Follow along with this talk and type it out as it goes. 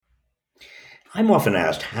I'm often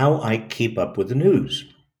asked how I keep up with the news.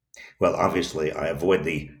 Well, obviously, I avoid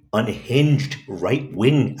the unhinged right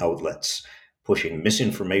wing outlets pushing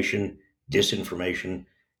misinformation, disinformation,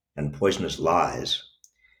 and poisonous lies.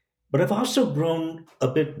 But I've also grown a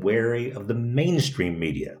bit wary of the mainstream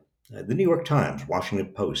media, the New York Times,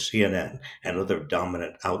 Washington Post, CNN, and other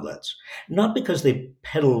dominant outlets. Not because they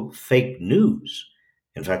peddle fake news.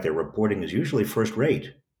 In fact, their reporting is usually first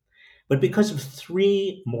rate, but because of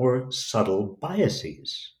three more subtle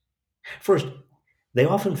biases. First, they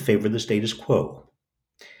often favor the status quo.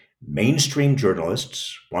 Mainstream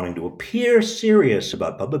journalists, wanting to appear serious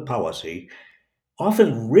about public policy,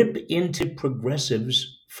 often rip into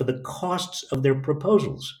progressives for the costs of their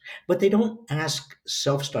proposals, but they don't ask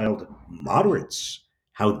self styled moderates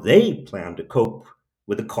how they plan to cope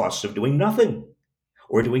with the costs of doing nothing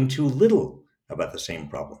or doing too little about the same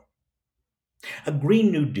problem. A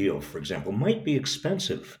Green New Deal, for example, might be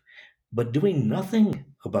expensive, but doing nothing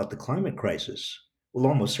about the climate crisis will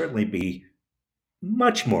almost certainly be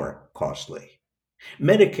much more costly.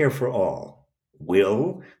 Medicare for all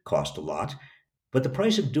will cost a lot, but the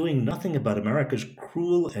price of doing nothing about America's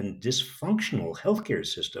cruel and dysfunctional healthcare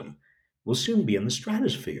system will soon be in the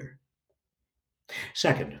stratosphere.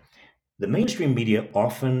 Second, the mainstream media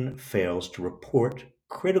often fails to report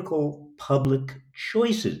critical public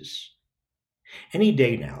choices. Any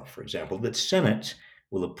day now, for example, that Senate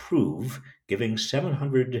will approve giving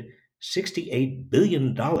 $768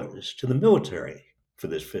 billion to the military for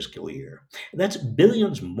this fiscal year. That's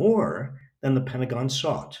billions more than the Pentagon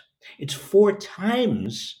sought. It's four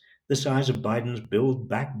times the size of Biden's Build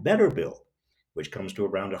Back Better bill, which comes to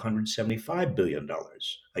around $175 billion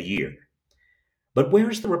a year. But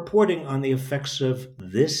where's the reporting on the effects of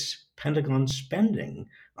this Pentagon spending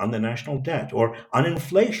on the national debt or on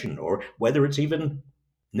inflation or whether it's even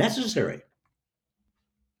necessary?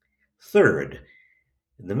 Third,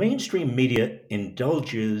 the mainstream media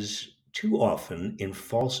indulges too often in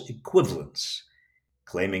false equivalence,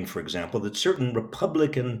 claiming, for example, that certain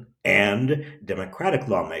Republican and Democratic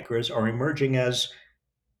lawmakers are emerging as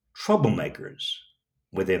troublemakers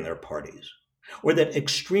within their parties, or that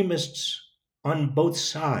extremists on both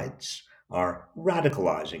sides are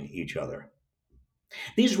radicalizing each other.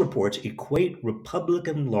 These reports equate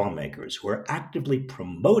Republican lawmakers who are actively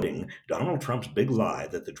promoting Donald Trump's big lie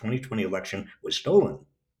that the 2020 election was stolen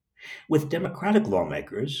with Democratic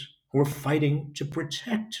lawmakers who are fighting to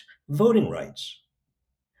protect voting rights.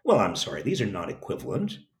 Well, I'm sorry, these are not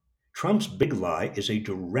equivalent. Trump's big lie is a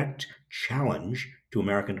direct challenge to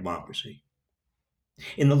American democracy.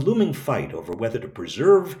 In the looming fight over whether to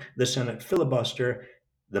preserve the Senate filibuster,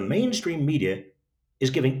 the mainstream media is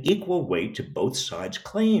giving equal weight to both sides'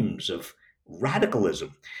 claims of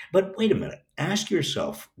radicalism. But wait a minute, ask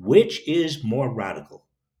yourself which is more radical?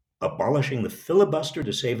 Abolishing the filibuster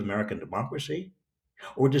to save American democracy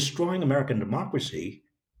or destroying American democracy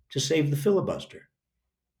to save the filibuster?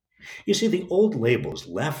 You see, the old labels,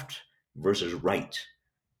 left versus right,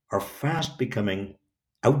 are fast becoming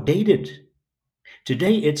outdated.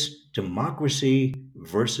 Today, it's democracy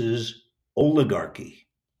versus oligarchy.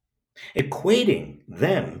 Equating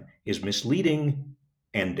them is misleading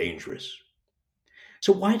and dangerous.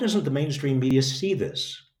 So, why doesn't the mainstream media see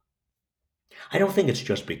this? I don't think it's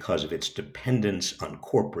just because of its dependence on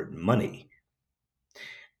corporate money.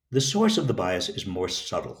 The source of the bias is more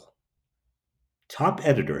subtle. Top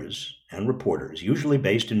editors and reporters, usually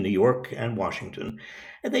based in New York and Washington,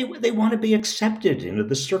 they want to be accepted into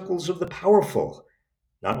the circles of the powerful,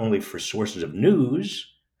 not only for sources of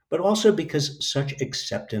news, but also because such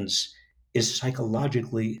acceptance is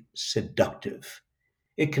psychologically seductive.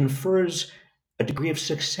 It confers a degree of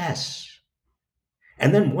success.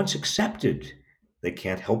 And then once accepted, they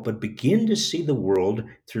can't help but begin to see the world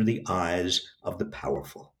through the eyes of the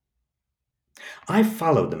powerful. I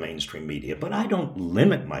follow the mainstream media, but I don't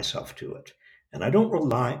limit myself to it. And I don't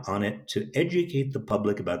rely on it to educate the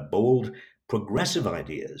public about bold, progressive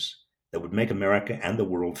ideas that would make America and the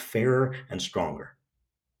world fairer and stronger.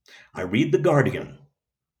 I read The Guardian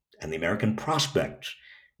and the American Prospect,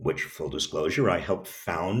 which, full disclosure, I helped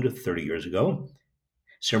found 30 years ago.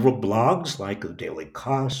 Several blogs like the Daily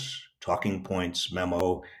Kos, Talking Points,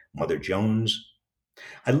 Memo, Mother Jones.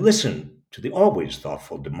 I listen to the always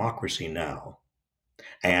thoughtful Democracy Now!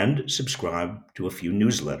 And subscribe to a few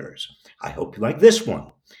newsletters. I hope you like this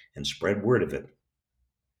one and spread word of it.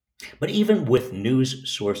 But even with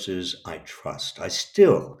news sources I trust, I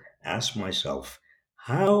still ask myself,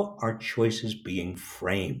 how are choices being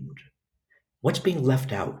framed? What's being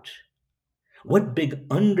left out? What big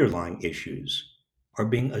underlying issues are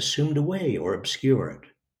being assumed away or obscured?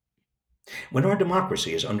 When our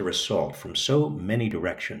democracy is under assault from so many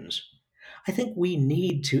directions, I think we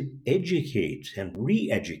need to educate and re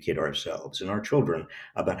educate ourselves and our children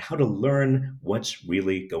about how to learn what's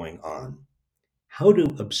really going on, how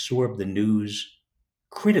to absorb the news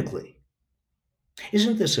critically.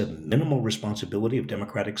 Isn't this a minimal responsibility of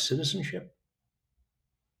democratic citizenship?